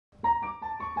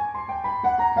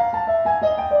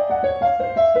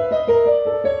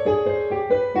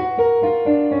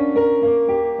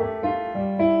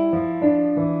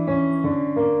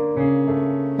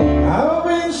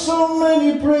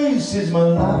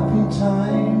happy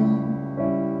time.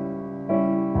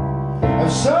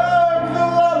 I've sung a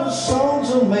lot of songs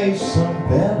and made some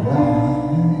bad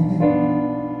lines.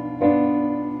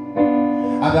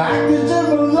 I've acted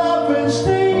different laughing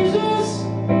stages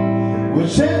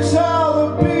with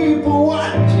 10,000 people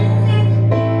watching,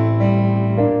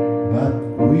 but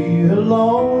we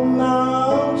alone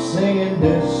now singing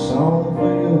this song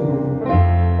for you.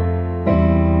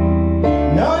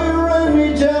 Now you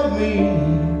really tell me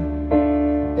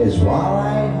is what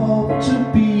I hope to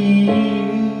be.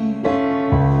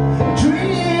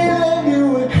 Dreaming that you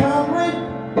were coming,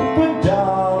 but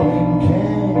darling,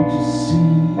 can't you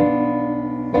see?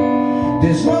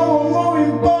 There's no one more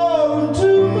important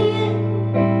to me.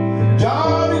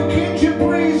 Darling, can't you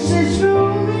please see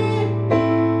through me?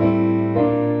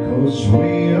 'Cause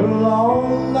we're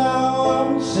alone now,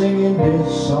 I'm singing this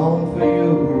song for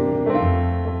you.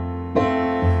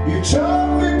 You told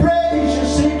me praise your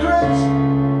secrets,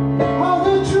 all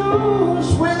the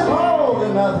truths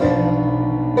withholding nothing.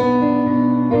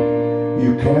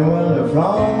 You came when the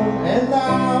wrong and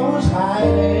I was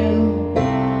hiding.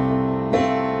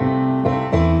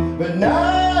 But now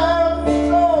I'm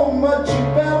so much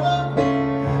better,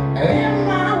 and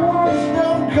my words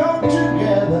don't come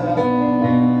together.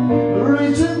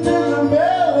 Listen to the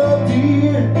melody,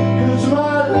 'cause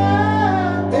my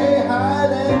love they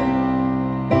hiding.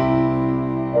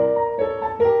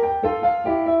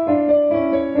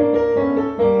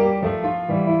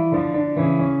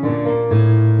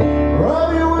 Rub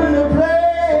you in a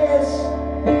place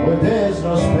where there's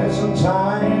no space and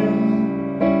time.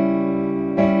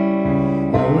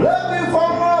 I love you for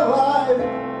my life,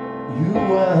 you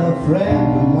were a friend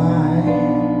of mine.